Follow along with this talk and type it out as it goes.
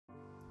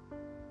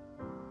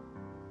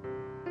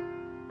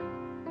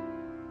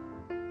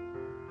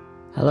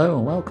Hello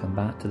and welcome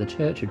back to the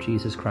Church of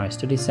Jesus Christ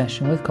study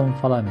session with Come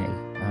Follow Me.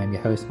 I'm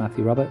your host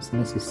Matthew Roberts and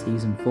this is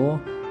Season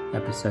 4,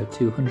 Episode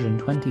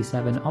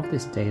 227 of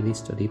this daily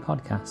study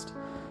podcast.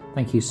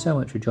 Thank you so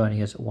much for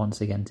joining us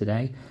once again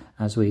today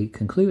as we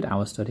conclude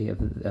our study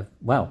of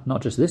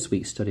not just this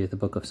week's study of the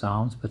Book of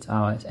Psalms, but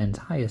our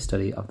entire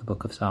study of the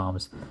Book of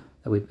Psalms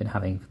that we've been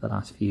having for the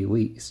last few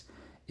weeks.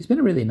 It's been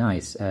a really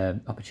nice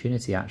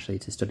opportunity actually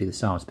to study the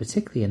Psalms,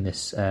 particularly in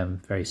this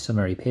very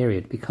summery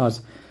period,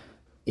 because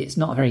they're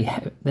not very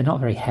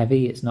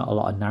heavy. It's not a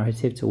lot of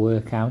narrative to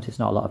work out. It's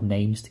not a lot of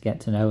names to get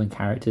to know and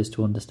characters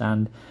to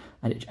understand.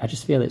 And I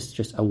just feel it's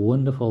just a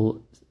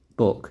wonderful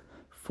book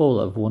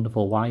full of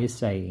wonderful wise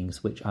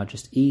sayings, which are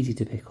just easy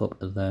to pick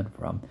up and learn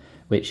from,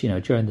 which,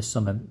 during the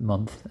summer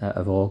month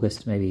of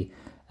August, maybe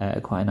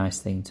quite a nice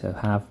thing to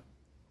have,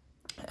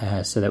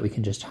 so that we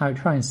can just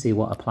try and see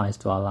what applies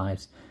to our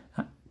lives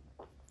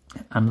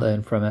and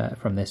learn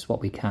from this what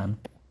we can.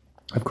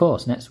 Of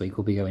course, next week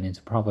we'll be going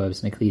into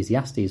Proverbs and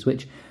Ecclesiastes,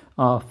 which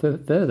are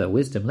further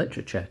wisdom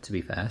literature, to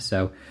be fair.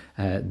 So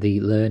the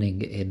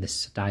learning in the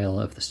style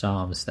of the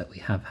Psalms that we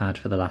have had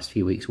for the last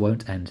few weeks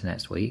won't end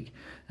next week,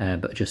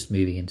 but just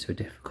moving into a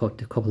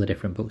couple of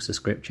different books of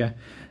Scripture.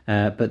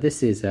 But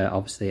this is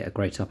obviously a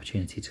great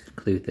opportunity to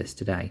conclude this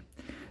today.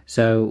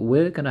 So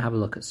we're going to have a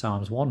look at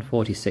Psalms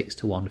 146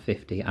 to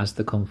 150, as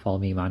the Come Follow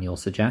Me manual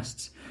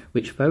suggests,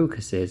 which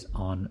focuses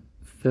on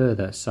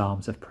further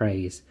psalms of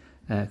praise,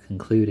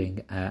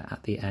 concluding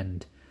at the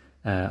end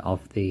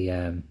of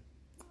the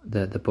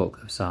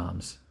book of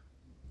Psalms.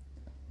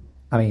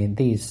 I mean,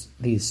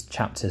 these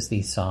chapters,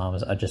 these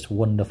psalms are just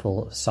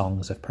wonderful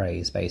songs of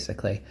praise,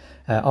 basically.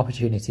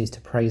 Opportunities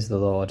to praise the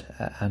Lord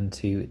and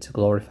to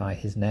glorify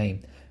his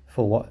name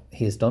for what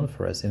he has done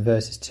for us. In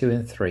verses 2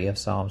 and 3 of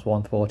Psalms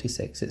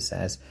 146 it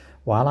says,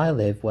 "While I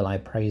live will I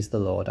praise the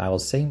Lord, I will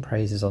sing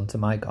praises unto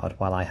my God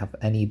while I have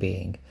any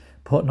being.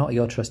 Put not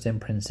your trust in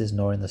princes,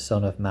 nor in the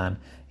Son of Man,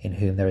 in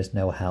whom there is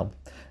no help."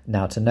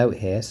 Now, to note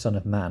here, Son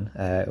of Man,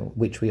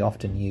 which we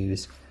often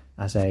use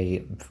as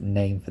a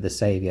name for the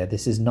Saviour,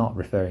 this is not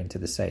referring to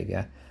the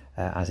Saviour,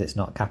 as it's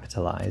not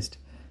capitalised.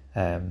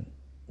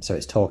 So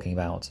it's talking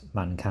about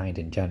mankind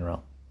in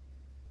general.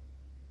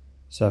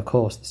 So, of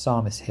course, the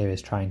psalmist here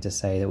is trying to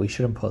say that we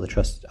shouldn't put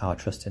our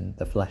trust in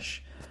the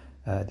flesh,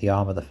 the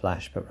arm of the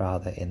flesh, but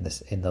rather in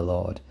the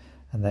Lord,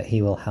 and that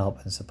he will help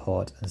and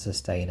support and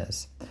sustain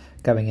us.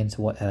 Going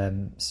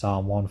into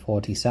Psalm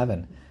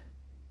 147,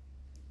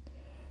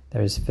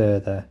 there is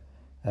further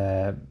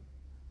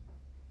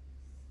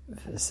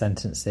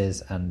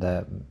sentences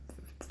and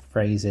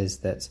phrases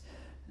that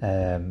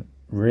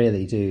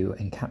really do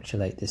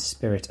encapsulate this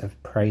spirit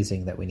of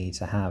praising that we need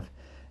to have.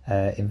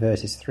 In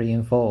verses 3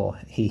 and 4,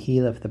 "He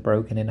healeth the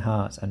broken in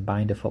heart, and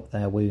bindeth up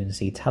their wounds.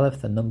 He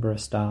telleth the number of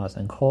stars,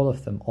 and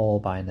calleth them all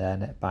by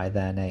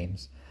their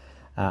names."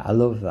 I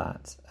love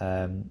that.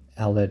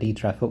 Elder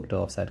Dietrich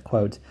Uchtdorf said,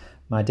 quote,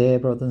 "My dear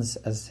brothers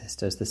and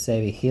sisters, the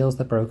Saviour heals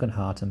the broken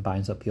heart and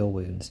binds up your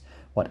wounds.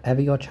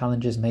 Whatever your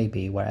challenges may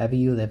be, wherever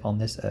you live on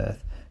this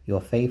earth,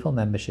 your faithful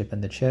membership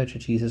in the Church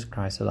of Jesus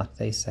Christ of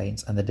Latter-day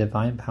Saints and the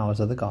divine powers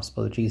of the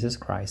gospel of Jesus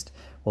Christ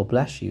will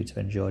bless you to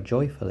endure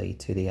joyfully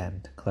to the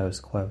end."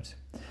 Close quote.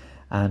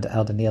 And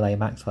Elder Neil A.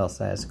 Maxwell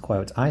says,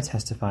 quote, "I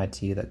testify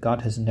to you that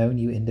God has known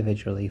you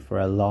individually for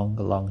a long,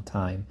 long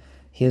time.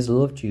 He has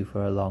loved you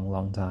for a long,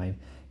 long time.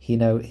 He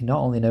not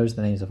only knows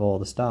the names of all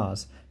the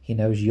stars, he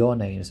knows your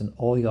names and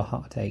all your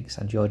heartaches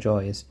and your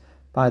joys.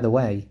 By the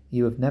way,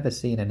 you have never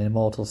seen an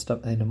immortal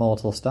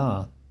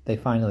star. They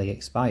finally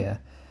expire.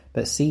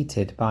 But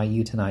seated by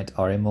you tonight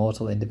are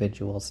immortal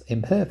individuals,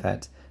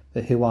 imperfect,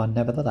 but who are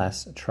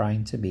nevertheless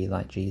trying to be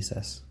like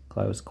Jesus."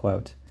 Close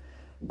quote.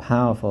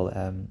 Powerful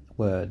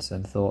words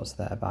and thoughts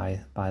there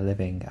by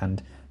living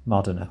and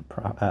modern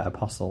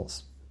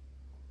apostles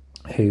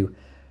who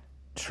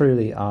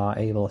truly are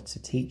able to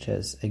teach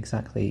us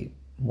exactly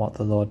what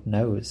the Lord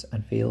knows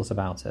and feels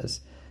about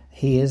us.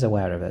 He is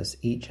aware of us,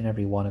 each and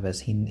every one of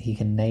us. He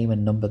can name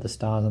and number the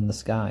stars in the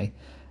sky,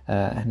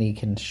 and he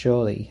can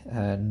surely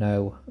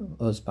know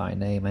us by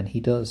name, and he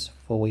does,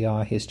 for we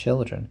are his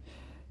children.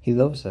 He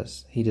loves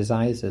us. He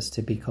desires us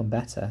to become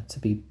better, to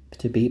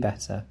be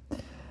better.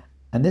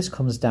 And this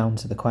comes down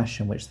to the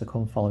question which the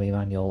Come Follow Me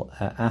manual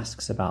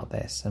asks about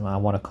this, and I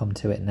want to come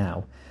to it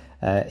now.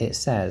 It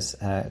says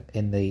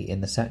in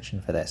the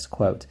section for this,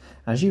 quote,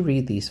 "As you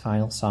read these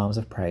final psalms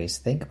of praise,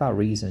 think about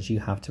reasons you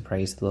have to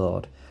praise the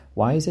Lord.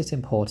 Why is it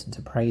important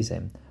to praise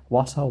him?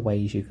 What are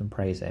ways you can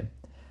praise him?"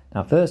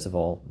 Now, first of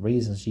all,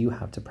 reasons you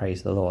have to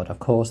praise the Lord. Of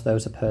course,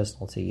 those are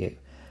personal to you.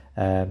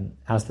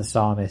 As the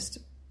psalmist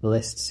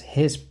lists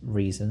his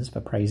reasons for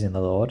praising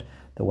the Lord,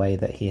 the way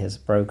that he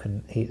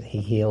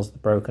heals the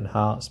broken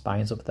hearts,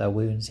 binds up their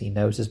wounds, he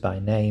knows us by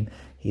name,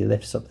 he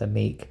lifts up the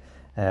meek.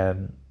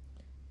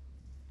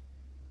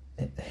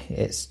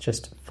 It's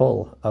just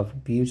full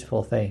of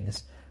beautiful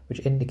things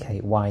which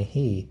indicate why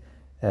he,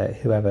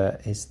 whoever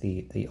is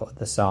the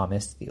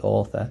psalmist, the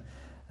author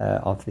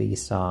of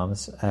these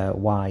psalms,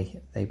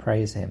 why they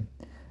praise him.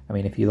 I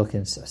mean, if you look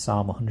in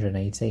Psalm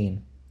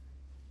 118,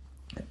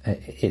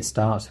 it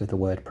starts with the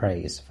word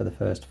praise for the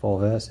first 4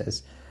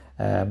 verses.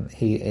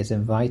 He is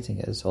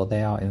inviting us, or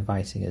they are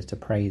inviting us, to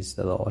praise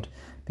the Lord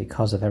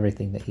because of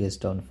everything that he has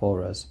done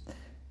for us.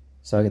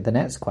 So the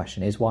next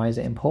question is, why is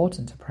it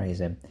important to praise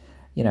him?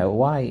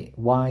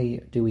 Why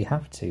do we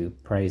have to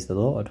praise the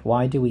Lord?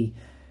 Why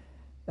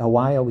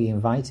are we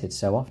invited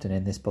so often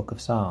in this book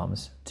of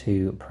Psalms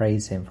to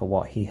praise him for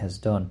what he has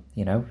done?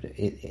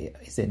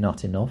 Is it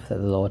not enough that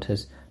the Lord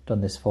has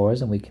done this for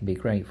us and we can be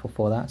grateful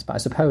for that? But I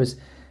suppose,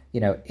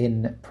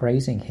 in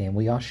praising him,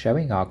 we are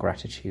showing our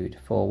gratitude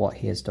for what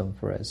he has done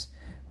for us.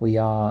 We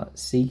are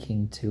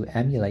seeking to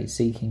emulate,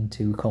 seeking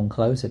to come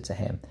closer to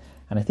him.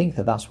 And I think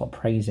that that's what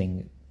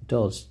praising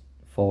does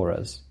for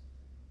us.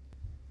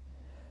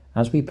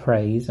 As we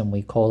praise and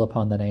we call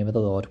upon the name of the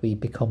Lord, we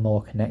become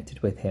more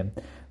connected with him.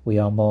 We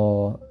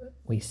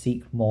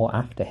seek more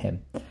after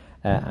him.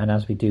 And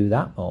as we do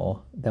that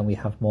more, then we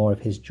have more of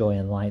his joy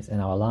and light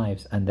in our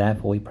lives. And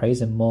therefore we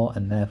praise him more,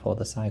 and therefore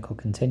the cycle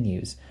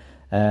continues.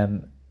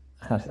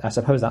 I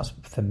suppose that's,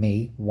 for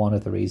me, one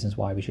of the reasons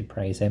why we should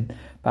praise him.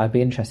 But I'd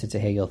be interested to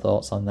hear your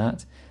thoughts on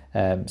that.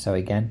 So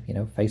again,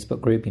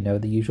 Facebook group,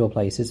 the usual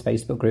places.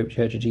 Facebook group,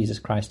 Church of Jesus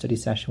Christ Study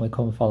Session with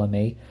Come Follow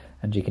Me.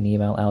 And you can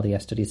email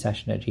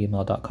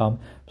ldsstudysession@gmail.com.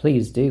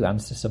 Please do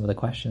answer some of the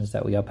questions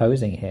that we are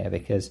posing here,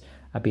 because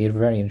I'd be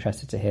very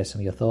interested to hear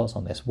some of your thoughts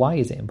on this. Why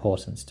is it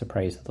important to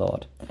praise the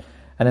Lord?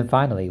 And then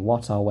finally,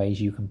 what are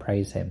ways you can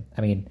praise him?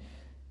 I mean,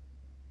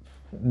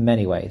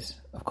 many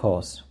ways, of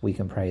course, we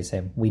can praise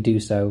him. We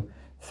do so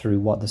through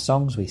what the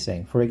songs we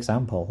sing. For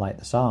example, like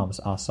the Psalms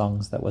are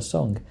songs that were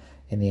sung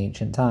in the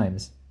ancient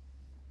times.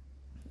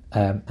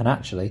 And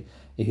actually,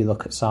 if you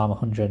look at Psalm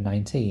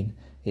 119,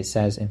 it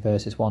says in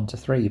verses 1 to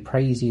 3,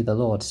 "Praise ye the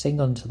Lord,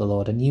 sing unto the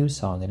Lord a new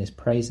song, and his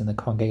praise in the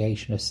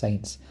congregation of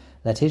saints.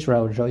 Let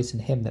Israel rejoice in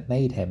him that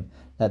made him.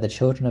 Let the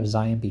children of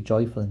Zion be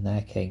joyful in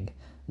their king.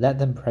 Let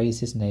them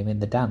praise his name in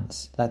the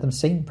dance. Let them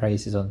sing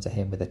praises unto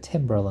him with a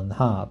timbrel and the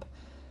harp."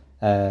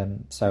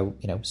 So,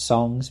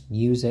 songs,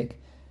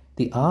 music,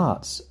 the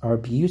arts are a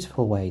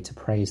beautiful way to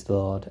praise the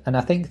Lord. And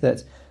I think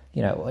that,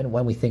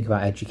 when we think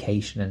about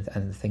education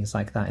and things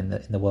like that in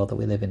the world that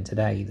we live in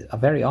today,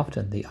 very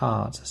often the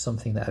arts are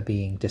something that are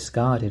being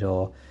discarded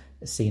or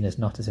seen as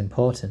not as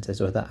important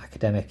as other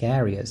academic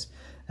areas.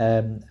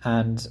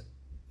 And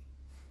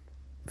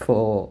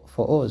for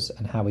us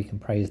and how we can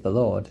praise the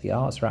Lord, the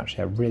arts are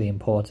actually a really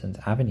important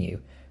avenue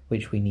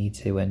which we need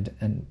to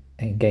and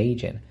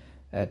engage in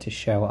to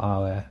show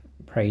our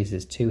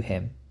praises to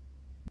him.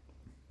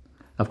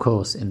 Of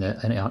course, in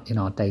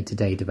our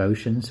day-to-day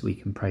devotions, we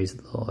can praise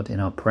the Lord in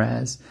our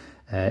prayers,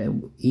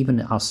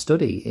 even our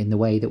study, in the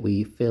way that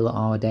we fill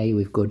our day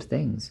with good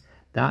things.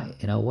 That,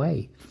 in a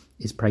way,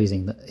 is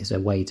a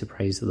way to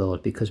praise the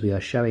Lord, because we are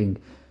showing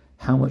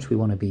how much we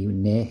want to be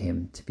near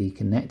him, to be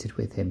connected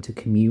with him, to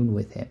commune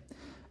with him,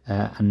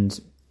 and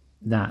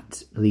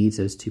that leads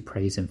us to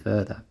praise him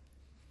further.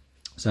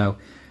 So,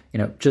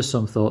 just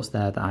some thoughts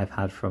there that I've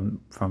had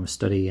from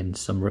study and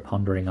some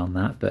pondering on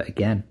that. But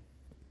again,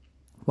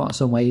 what are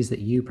some ways that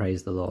you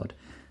praise the Lord?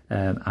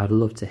 I'd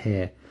love to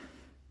hear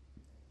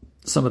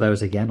some of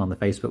those again on the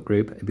Facebook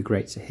group. It'd be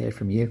great to hear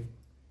from you.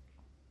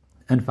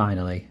 And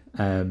finally,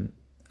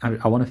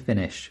 I want to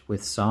finish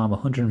with Psalm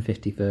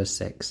 150, verse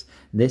 6.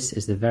 This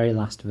is the very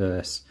last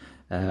verse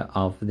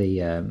of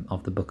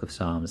the book of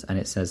Psalms, and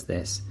it says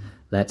this: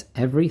 "Let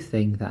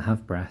everything that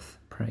have breath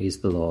praise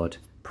the Lord.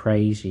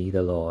 Praise ye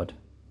the Lord."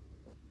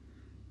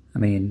 I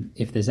mean,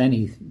 if there's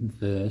any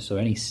verse or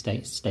any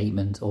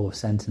statement or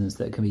sentence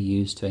that can be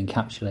used to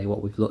encapsulate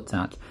what we've looked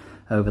at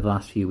over the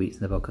last few weeks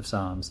in the book of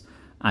Psalms,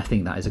 I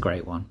think that is a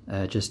great one.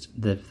 Just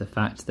the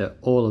fact that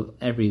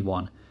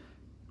everyone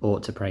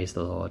ought to praise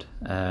the Lord.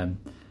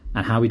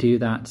 And how we do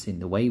that, in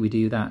the way we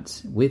do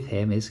that with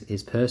him,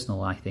 is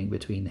personal, I think,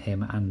 between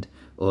him and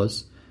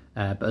us.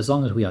 But as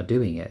long as we are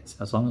doing it,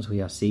 as long as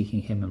we are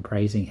seeking him and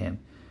praising him,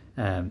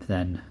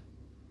 then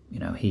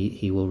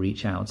he will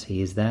reach out.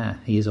 He is there.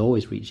 He is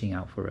always reaching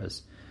out for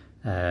us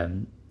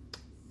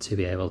to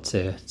be able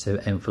to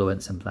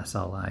influence and bless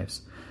our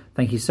lives.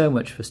 Thank you so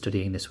much for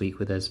studying this week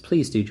with us.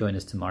 Please do join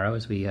us tomorrow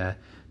as we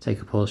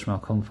take a pause from our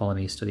Come Follow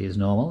Me study as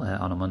normal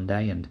on a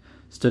Monday, and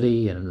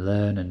study and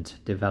learn and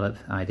develop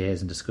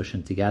ideas and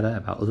discussion together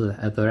about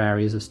other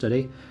areas of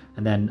study.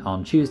 And then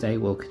on Tuesday,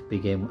 we'll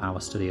begin our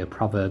study of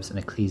Proverbs and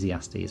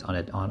Ecclesiastes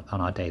on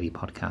our daily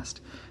podcast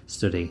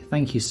study.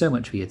 Thank you so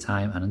much for your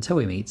time, and until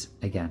we meet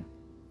again.